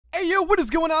Hey yo, what is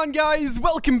going on, guys?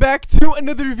 Welcome back to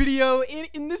another video.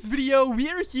 In this video, we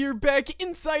are here back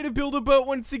inside of Build-A-Boat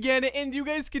once again, and you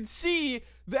guys can see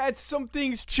that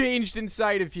something's changed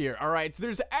inside of here. Alright, so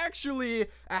there's actually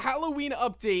a Halloween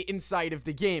update inside of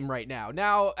the game right now.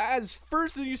 Now, as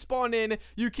first when you spawn in,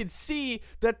 you can see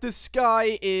that the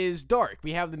sky is dark.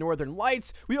 We have the northern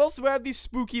lights. We also have these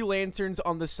spooky lanterns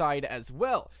on the side as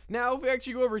well. Now, if we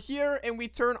actually go over here and we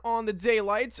turn on the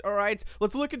daylights, alright,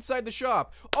 let's look inside the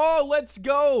shop. Oh, let's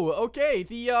go! Okay,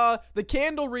 the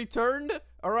candle returned.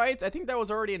 Alright, I think that was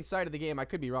already inside of the game. I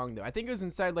could be wrong, though. I think it was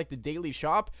inside, like, the daily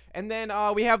shop. And then,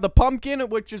 we have the pumpkin,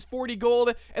 which is 40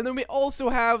 gold. And then we also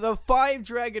have the 5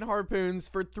 dragon harpoons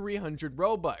for 300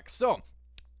 Robux. So,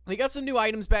 we got some new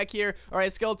items back here.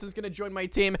 Alright, Skeleton's gonna join my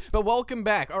team, but welcome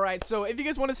back. Alright, so if you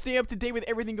guys want to stay up to date with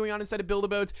everything going on inside of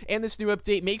Build-A-Boat and this new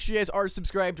update, make sure you guys are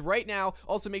subscribed right now.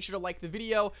 Also, make sure to like the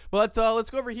video. But,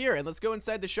 let's go over here and let's go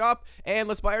inside the shop and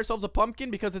let's buy ourselves a pumpkin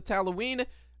because it's Halloween.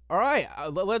 Alright,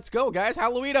 let's go, guys.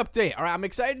 Halloween update. Alright, I'm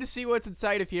excited to see what's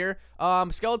inside of here.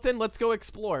 Skeleton, let's go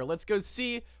explore. Let's go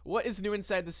see what is new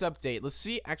inside this update. Let's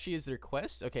see. Actually, is there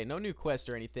quests? Okay, no new quest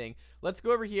or anything. Let's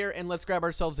go over here and let's grab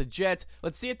ourselves a jet.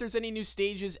 Let's see if there's any new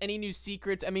stages, any new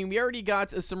secrets. I mean, we already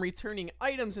got some returning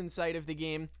items inside of the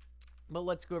game. But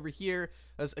let's go over here.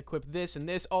 Let's equip this and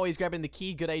this. Oh, he's grabbing the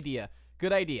key. Good idea.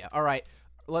 Good idea. Alright.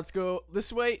 Let's go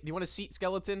this way. Do you want a seat,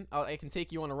 Skeleton? I can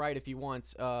take you on a ride if you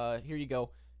want. Here you go.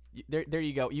 There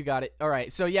you go. You got it. All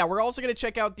right. So, yeah, we're also going to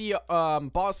check out the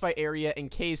boss fight area in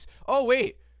case. Oh,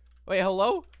 wait. Wait,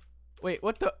 hello? Wait,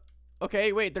 what the?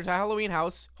 Okay, wait. There's a Halloween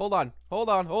house. Hold on. Hold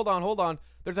on. Hold on. Hold on.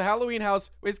 There's a Halloween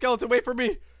house. Wait, Skeleton, wait for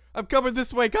me. I'm coming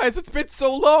this way, guys. It's been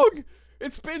so long.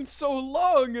 It's been so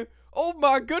long. Oh,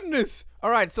 my goodness.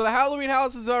 All right. So, the Halloween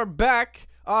houses are back.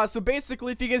 So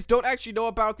basically, if you guys don't actually know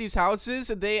about these houses,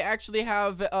 they actually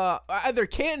have either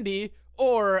candy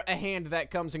or a hand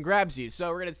that comes and grabs you. So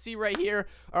we're gonna see right here.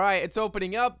 All right, it's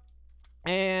opening up,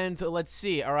 and let's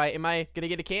see. All right, am I gonna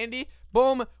get a candy?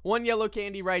 Boom, 1 yellow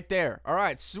candy right there. All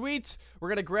right, sweet. We're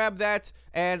gonna grab that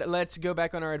and let's go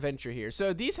back on our adventure here.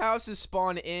 So these houses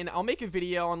spawn in. I'll make a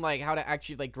video on like how to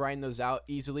actually like grind those out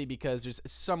easily because there's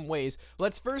some ways.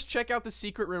 Let's first check out the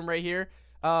secret room right here.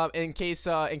 In case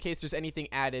there's anything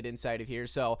added inside of here.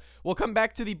 So we'll come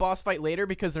back to the boss fight later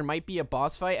because there might be a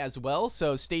boss fight as well.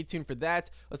 So stay tuned for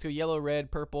that. Let's go yellow, red,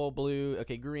 purple, blue.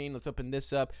 Okay, green. Let's open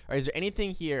this up. All right, is there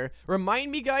anything here? Remind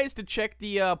me, guys, to check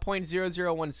the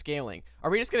 0.001 scaling.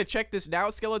 Are we just going to check this now,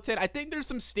 Skeleton? I think there's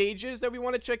some stages that we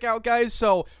want to check out, guys.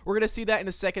 So we're going to see that in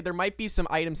a second. There might be some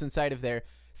items inside of there.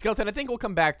 Skeleton, I think we'll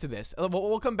come back to this.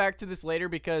 We'll come back to this later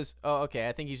because, oh, okay,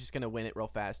 I think he's just going to win it real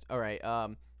fast. All right,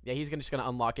 yeah, he's just going to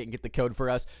unlock it and get the code for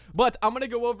us. But I'm going to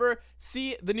go over,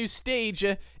 see the new stage,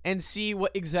 and see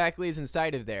what exactly is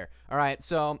inside of there. All right,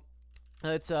 so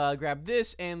let's grab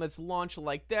this, and let's launch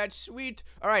like that. Sweet.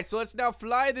 All right, so let's now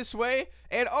fly this way.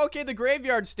 And, okay, the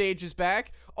graveyard stage is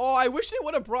back. Oh, I wish they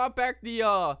would have brought back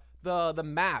the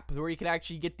map where you could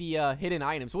actually get the hidden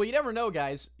items. Well, you never know,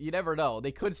 guys. You never know.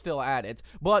 They could still add it.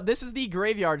 But this is the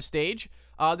graveyard stage.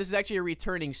 This is actually a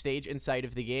returning stage inside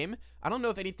of the game. I don't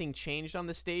know if anything changed on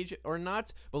the stage or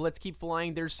not, but let's keep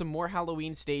flying. There's some more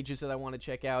Halloween stages that I want to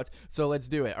check out, so let's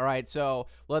do it. All right, so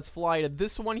let's fly to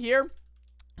this one here.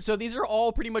 So these are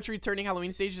all pretty much returning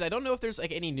Halloween stages. I don't know if there's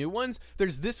like any new ones.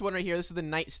 There's this one right here. This is the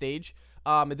night stage.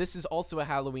 This is also a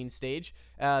Halloween stage.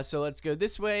 So let's go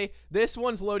this way. This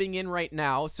one's loading in right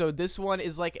now. So this one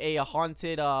is like a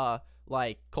haunted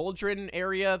like cauldron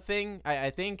area thing, I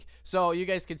think. So you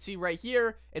guys can see right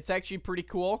here, it's actually pretty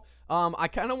cool. I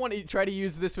kind of want to try to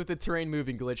use this with the terrain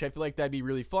moving glitch. I feel like that'd be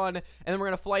really fun. And then we're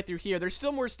going to fly through here. There's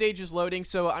still more stages loading,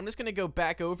 so I'm just going to go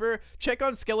back over, check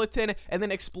on Skeleton, and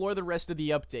then explore the rest of the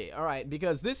update. All right,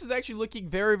 because this is actually looking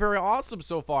very, very awesome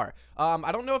so far.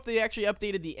 I don't know if they actually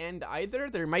updated the end either.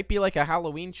 There might be like a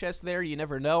Halloween chest there. You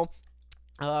never know.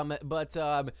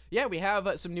 Yeah, we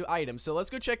have some new items. So let's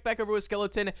go check back over with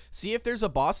Skeleton, see if there's a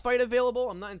boss fight available.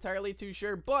 I'm not entirely too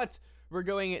sure, but we're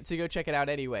going to go check it out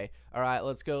anyway. All right,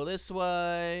 let's go this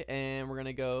way, and we're going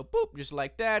to go, boop, just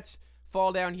like that.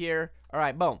 Fall down here. All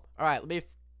right, boom. All right, let me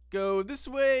go this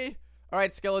way. All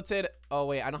right, Skeleton. Oh,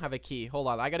 wait, I don't have a key. Hold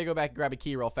on. I got to go back and grab a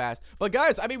key real fast. But,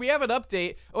 guys, I mean, we have an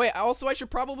update. Oh, wait, also, I should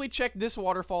probably check this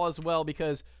waterfall as well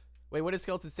because... Wait, what did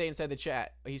Skeleton say inside the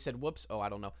chat? He said, whoops. Oh, I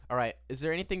don't know. All right. Is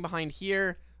there anything behind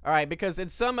here? All right, because in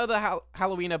some of the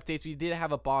Halloween updates, we did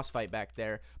have a boss fight back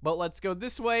there. But let's go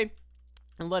this way,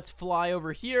 and let's fly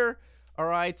over here. All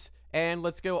right, and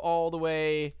let's go all the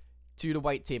way to the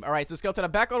white team. All right, so Skeleton,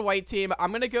 I'm back on white team.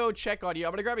 I'm going to go check on you.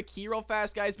 I'm going to grab a key real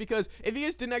fast, guys, because if you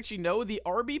guys didn't actually know, the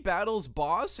RB Battles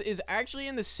boss is actually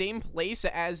in the same place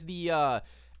as the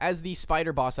as the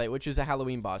spider boss fight, which is a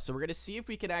Halloween boss. So we're gonna see if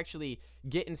we can actually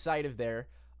get inside of there,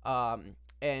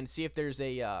 and see if there's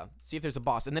a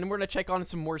boss, and then we're gonna check on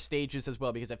some more stages as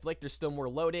well, because I feel like there's still more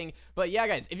loading. But yeah,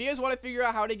 guys, if you guys want to figure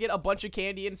out how to get a bunch of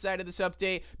candy inside of this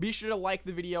update, be sure to like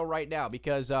the video right now,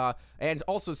 because and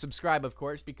also subscribe, of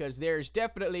course, because there's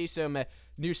definitely some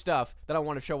new stuff that I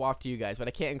want to show off to you guys, but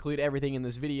I can't include everything in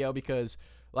this video because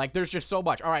like there's just so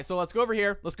much. All right, so let's go over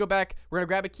here. Let's go back. We're gonna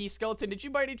grab a key. Skeleton, did you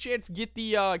by any chance get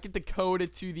the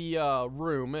code to the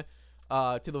room?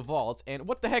 To the vault? And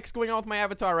what the heck's going on with my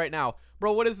avatar right now?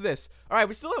 Bro, what is this? Alright,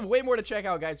 we still have way more to check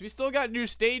out, guys. We still got new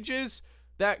stages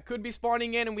that could be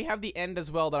spawning in, and we have the end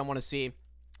as well that I want to see.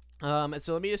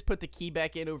 So let me just put the key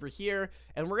back in over here,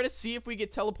 and we're gonna see if we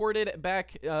get teleported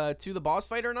back to the boss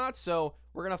fight or not. So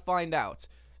we're gonna find out.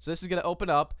 So this is going to open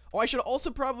up. Oh, I should also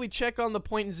probably check on the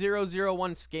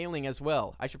 0.001 scaling as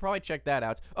well. I should probably check that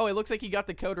out. Oh, it looks like he got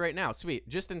the code right now. Sweet.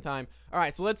 Just in time. All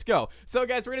right, so let's go. So,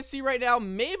 guys, we're going to see right now.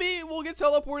 Maybe we'll get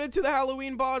teleported to the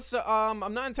Halloween boss. I'm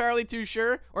not entirely too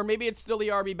sure. Or maybe it's still the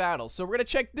RB battle. So we're going to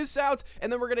check this out,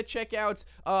 and then we're going to check out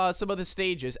some of the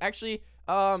stages. Actually,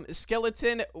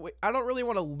 Skeleton, I don't really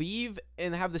want to leave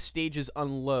and have the stages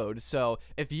unload. So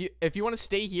if you want to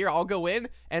stay here, I'll go in,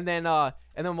 and then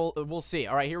we'll see.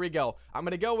 All right, here we go. I'm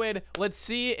gonna go in. Let's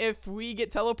see if we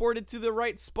get teleported to the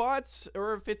right spots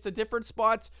or if it's a different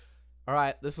spot. All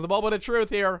right, this is the moment of truth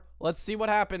here. Let's see what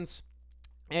happens.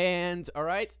 And all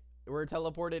right, we're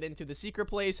teleported into the secret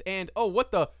place. And oh,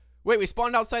 what the? Wait, we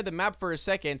spawned outside the map for a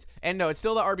second, and no, it's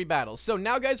still the RB battles. So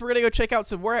now, guys, we're gonna go check out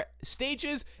some more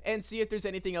stages and see if there's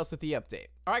anything else with the update.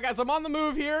 All right, guys, I'm on the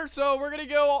move here, so we're gonna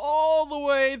go all the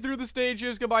way through the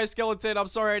stages. Goodbye, Skeleton. I'm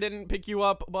sorry I didn't pick you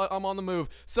up, but I'm on the move.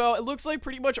 So it looks like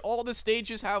pretty much all the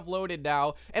stages have loaded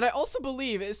now, and I also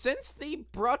believe since they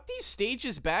brought these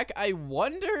stages back, I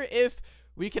wonder if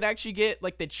we could actually get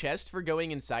like the chest for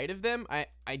going inside of them.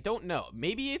 I don't know.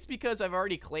 Maybe it's because I've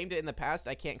already claimed it in the past.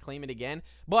 I can't claim it again.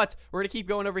 But we're gonna keep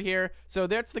going over here. So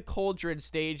that's the cauldron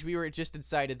stage. We were just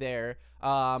inside of there.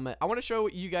 I want to show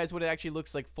you guys what it actually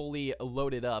looks like fully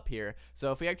loaded up here.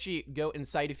 So if we actually go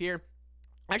inside of here,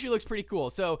 actually looks pretty cool.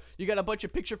 So you got a bunch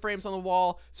of picture frames on the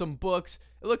wall, some books.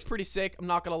 It looks pretty sick, I'm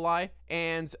not gonna lie.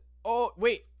 And oh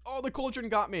wait, oh, the cauldron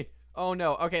got me. Oh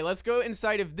no. Okay, let's go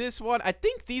inside of this one. I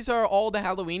think these are all the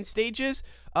Halloween stages.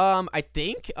 I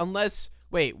think, unless,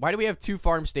 wait, why do we have 2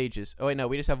 farm stages? Oh wait, no,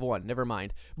 we just have 1. Never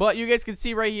mind. But you guys can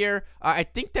see right here, I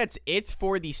think that's it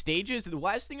for the stages. The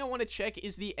last thing I want to check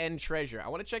is the end treasure. I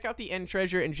want to check out the end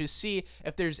treasure and just see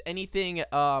if there's anything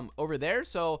over there.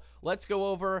 So let's go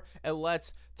over and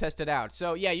let's test it out.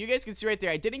 So yeah, you guys can see right there,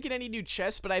 I didn't get any new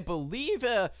chests, but I believe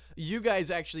you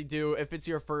guys actually do if it's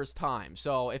your first time.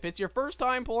 So if it's your first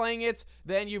time playing it,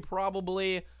 then you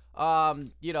probably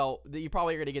you know, you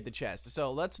probably are gonna get the chest.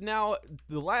 So let's now,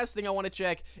 the last thing I want to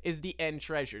check is the end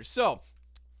treasure. So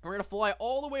we're gonna fly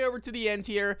all the way over to the end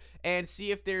here and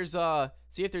see if there's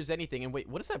anything. And wait,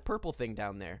 what is that purple thing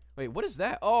down there? Wait, what is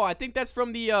that? Oh, I think that's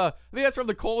from the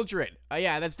cauldron.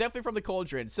 Yeah, that's definitely from the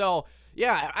cauldron. So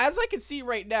yeah, as I can see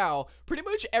right now, pretty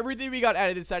much everything we got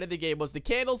added inside of the game was the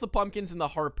candles, the pumpkins, and the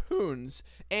harpoons.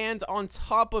 And on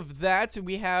top of that,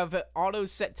 we have auto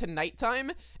set to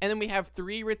nighttime, and then we have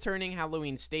 3 returning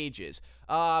Halloween stages.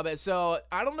 So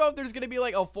I don't know if there's gonna be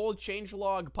like a full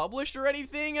changelog published or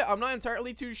anything. I'm not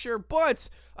entirely too sure, but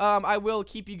I will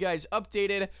keep you guys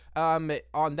updated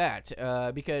on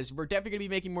that, because we're definitely gonna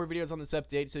be making more videos on this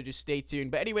update, so just stay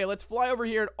tuned. But anyway, let's fly over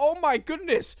here. And oh my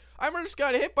goodness, I just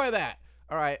got hit by that.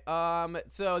 All right,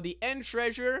 so the end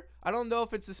treasure, I don't know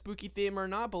if it's a spooky theme or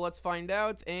not, but let's find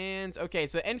out. And okay,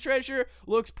 so end treasure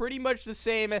looks pretty much the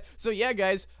same. So yeah,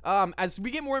 guys, as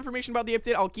we get more information about the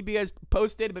update, I'll keep you guys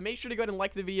posted, but make sure to go ahead and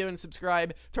like the video and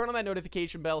subscribe, turn on that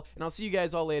notification bell, and I'll see you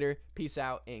guys all later. Peace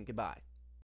out and goodbye.